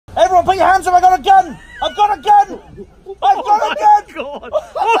Everyone put your hands up, I got a gun! I've got a gun! I've got a gun! God.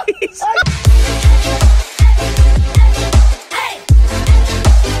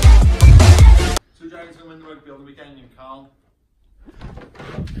 Two Dragons gonna win the rugby on the weekend, you Carl.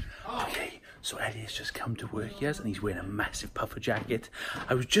 Okay, so Elliot's just come to work, yes, and he's wearing a massive puffer jacket.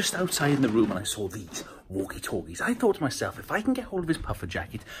 I was just outside in the room and I saw these walkie-talkies. I thought to myself, if I can get hold of his puffer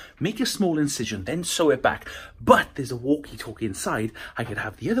jacket, make a small incision, then sew it back, but there's a walkie-talkie inside, I could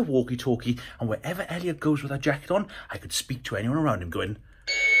have the other walkie-talkie, and wherever Elliot goes with that jacket on, I could speak to anyone around him going,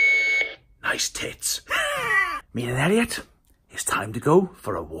 nice tits. Me and Elliot, it's time to go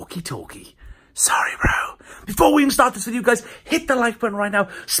for a walkie-talkie. Sorry, bro. Before we even start this video, guys, hit the like button right now.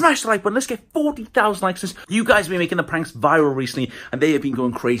 Smash the like button. Let's get 40,000 likes on this. You guys have been making the pranks viral recently, and they have been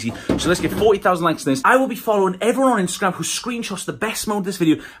going crazy. So let's get 40,000 likes on this. I will be following everyone on Instagram who screenshots the best moment of this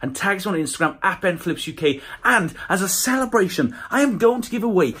video and tags me on Instagram at BenPhillipsUK. And as a celebration, I am going to give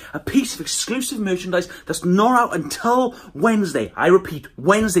away a piece of exclusive merchandise that's not out until Wednesday. I repeat,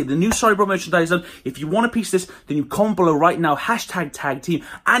 Wednesday, the new Sorry Bro merchandise. If you want a piece of this, then you comment below right now, hashtag tag team,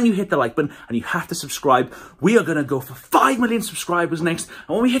 and you hit the like button, and you have to subscribe. We are going to go for 5 million subscribers next.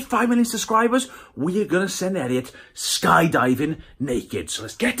 And when we hit 5 million subscribers, we are going to send Elliot skydiving naked. So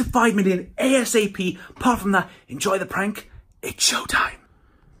let's get to 5 million ASAP. Apart from that, enjoy the prank. It's showtime.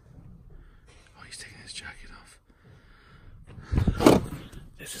 Oh, he's taking his jacket off.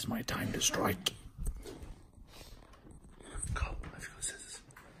 This is my time to strike. Go. I've got scissors.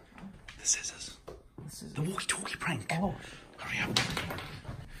 The scissors. The walkie-talkie prank. Oh. Hurry up.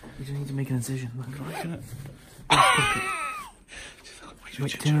 You don't need to make an incision. Look, wait,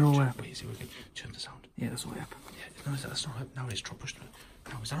 turn it all up. Wait, see if we can turn the sound. Yeah, that's all up. Yeah, no, that's not up. Now it's drop push.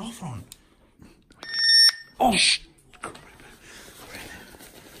 Now, is that off or on? Wait. Oh, shh!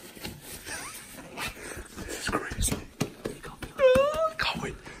 This is crazy. You can't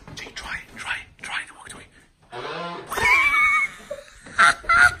wait. Jake, try the walkie-talkie.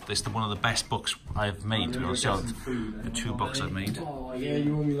 This is one of the best books I've made, to be honest. The 2 books I've made. Oh, yeah,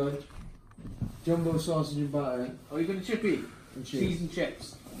 you want me like jumbo sausage and butter? Oh, you're going to chippy? And cheese and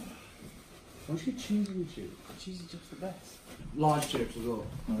chips. Why don't you get cheese and chips? Cheese and chips the best. Large chips as well.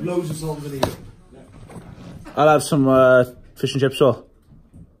 Nice. Loads of salt and vinegar. Yeah. I'll have some fish and chips or?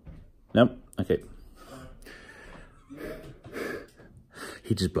 Nope? Okay.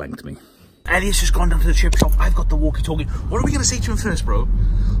 He just blanked me. Elliot's just gone down to the chip shop. I've got the walkie-talkie. What are we going to say to him first, bro?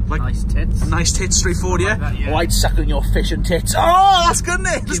 Like, nice tits. Nice tits, straightforward, yeah? Like that, yeah. Oh, I'd suck on your fish and tits. Oh, that's good, isn't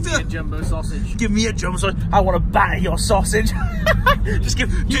it? Give me a jumbo sausage. Give me a jumbo sausage. I want to batter your sausage. Just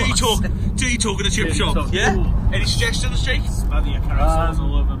give dirty talk in the chip shop, yeah? Ooh. Any suggestions, Jake? Smother your carousels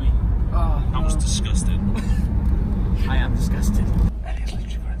all over me. Oh, that was disgusting. I am disgusted. Elliot's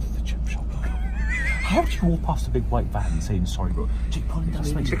literally going into the chip shop. How do you walk past a big white van saying sorry, bro? Jake, pull in that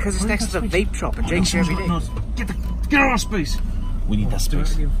space. Because it's next to the vape shop and Jake's here every day. Get out of space. We need that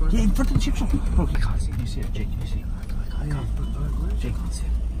space. Yeah, in front of the chip shop. Bro, I can't see. Can you see it? Jake, can you see it? I can't. Jake can't see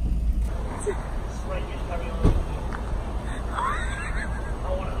it. I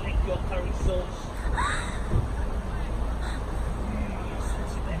want to lick your curry sauce.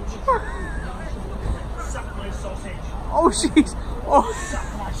 Suck my sausage. Oh, jeez. Oh. Suck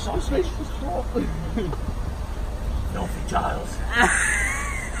my sausage. Filthy child.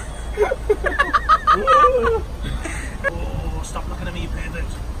 Oh, stop looking at me, you pervert.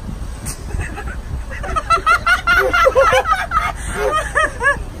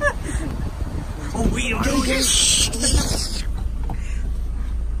 Oh, we are doing this.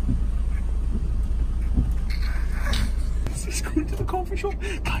 He's going to the coffee shop.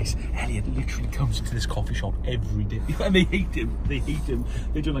 Guys, Elliot literally comes to this coffee shop every day. And they hate him. They hate him.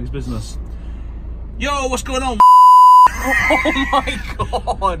 They don't like his business. Yo, what's going on? Oh my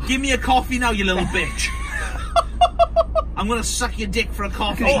god. Give me a coffee now, you little bitch. I'm gonna suck your dick for a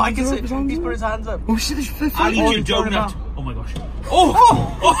coffee. Oh, I can see. He's put his hands up. Oh shit, he's flipping. I'll eat your donut. Oh my gosh. Oh!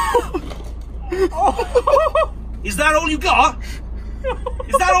 Oh! Is that all you got? Is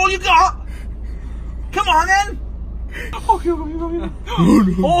that all you got? Come on then. Oh,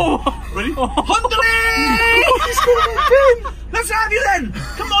 oh, ready? Hundred! Let's have you then.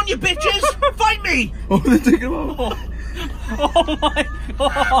 Come on, you bitches. Fight me. Oh, they're taking him out. Oh my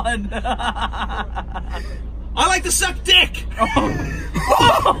god. I like to suck dick. Oh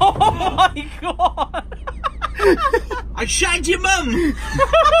my god. I shagged your mum.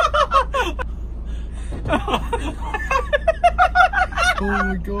 Oh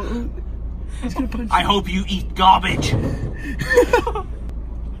my god. He's gonna punch I hope you eat garbage. Wait,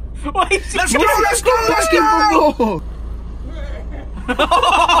 let's go, let's go, let's go!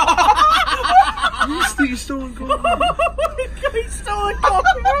 You stole a coffee. Oh my god, he stole a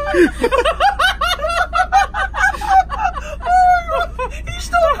coffee. He's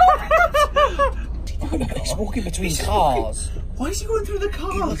still going. He's walking between cars. Why is he going through the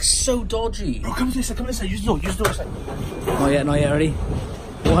car? He looks so dodgy. Bro, come this side, come this side. Use the door, use the door. Not yet, ready?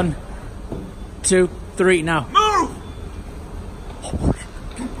 1, 2, 3, now. Move!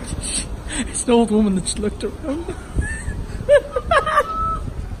 It's the old woman that just looked around.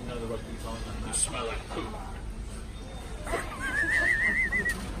 You smell like poop.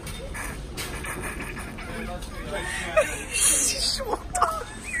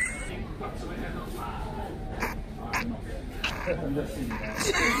 I'm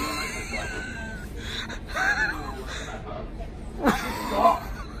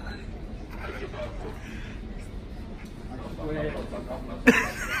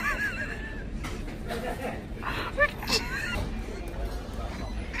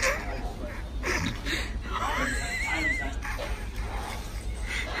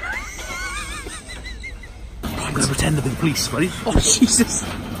gonna pretend to be the police, ready? Oh, Jesus.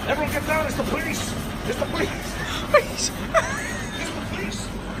 Everyone get down, it's the police! It's the police! Please.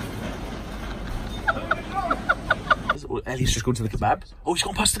 Elliot's just going to the kebab. Oh, he's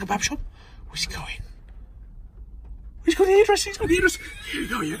gone past the kebab shop. Where's he going? He's got the hairdresser. He's got the hairdresser. Here you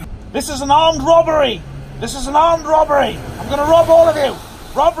go, here you go. This is an armed robbery! This is an armed robbery! I'm gonna rob all of you!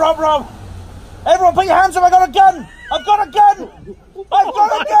 Rob! Everyone put your hands up, I got a gun! I've got a gun! I've got